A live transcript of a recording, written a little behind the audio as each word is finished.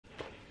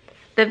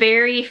The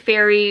Very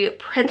Fairy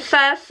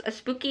Princess, A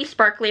Spooky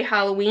Sparkly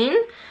Halloween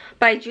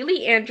by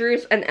Julie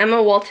Andrews and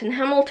Emma Walton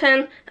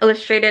Hamilton,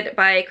 illustrated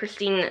by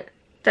Christine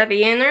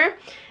Devianer.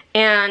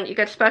 And you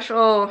get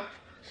special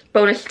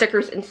bonus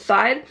stickers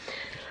inside.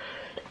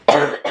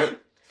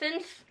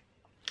 Since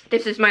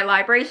this is my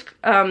library's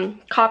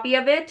copy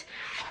of it,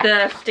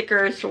 the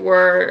stickers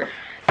were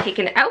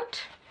taken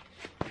out,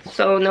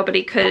 so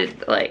nobody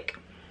could, like,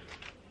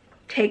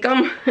 take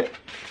them.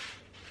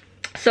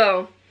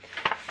 So,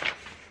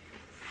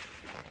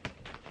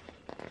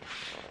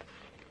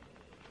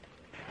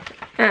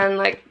 and,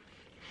 like,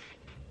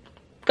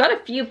 got a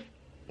few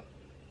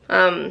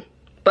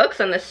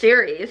books on the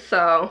series,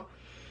 so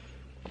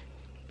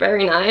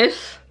very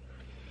nice.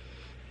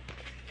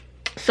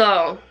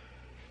 So,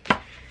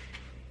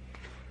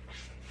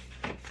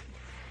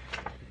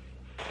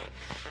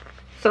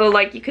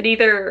 like, you could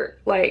either,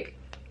 like,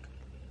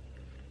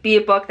 be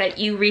a book that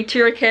you read to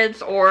your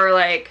kids, or,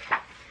 like,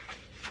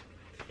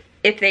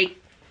 if they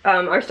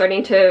are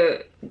starting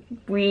to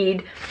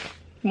read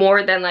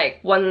more than, like,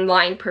 one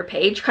line per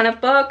page kind of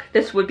book,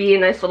 this would be a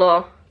nice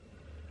little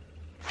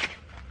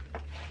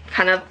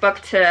kind of book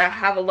to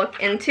have a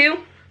look into.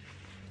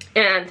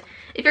 And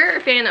if you're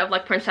a fan of,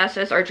 like,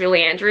 princesses or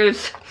Julie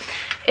Andrews,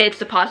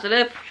 it's a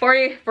positive for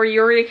you, for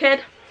your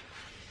kid.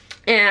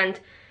 And,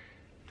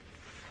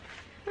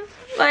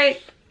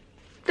 like,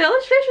 the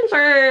illustrations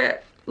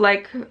are,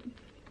 like,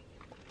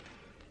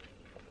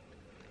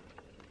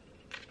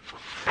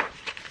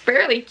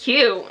 fairly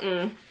cute,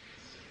 and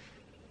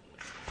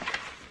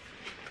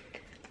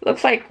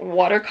looks like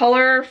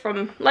watercolor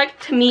from, like,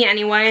 to me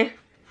anyway.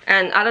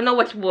 And I don't know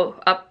what's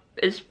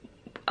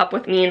up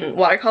with me and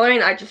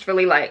watercoloring. I just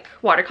really like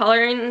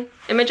watercoloring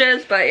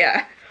images, but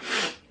yeah,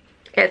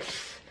 and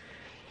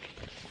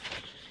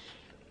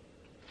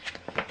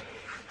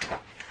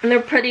they're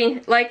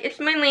pretty. Like, it's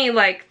mainly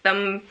like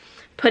them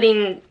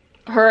putting,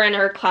 her and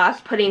her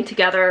class putting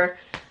together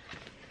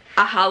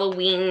a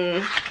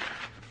Halloween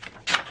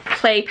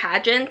play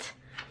pageant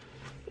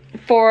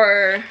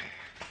for,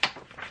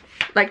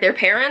 like, their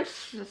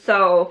parents.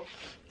 So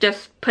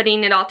just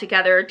putting it all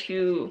together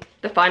to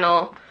the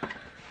final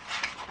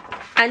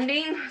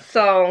ending.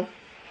 So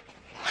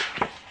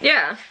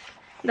yeah,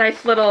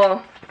 nice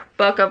little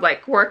book of,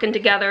 like, working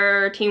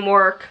together,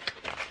 teamwork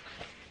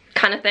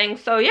kind of thing.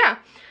 So yeah,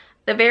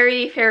 The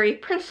Very Fairy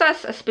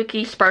Princess, A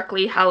Spooky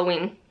Sparkly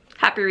Halloween.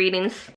 Happy readings.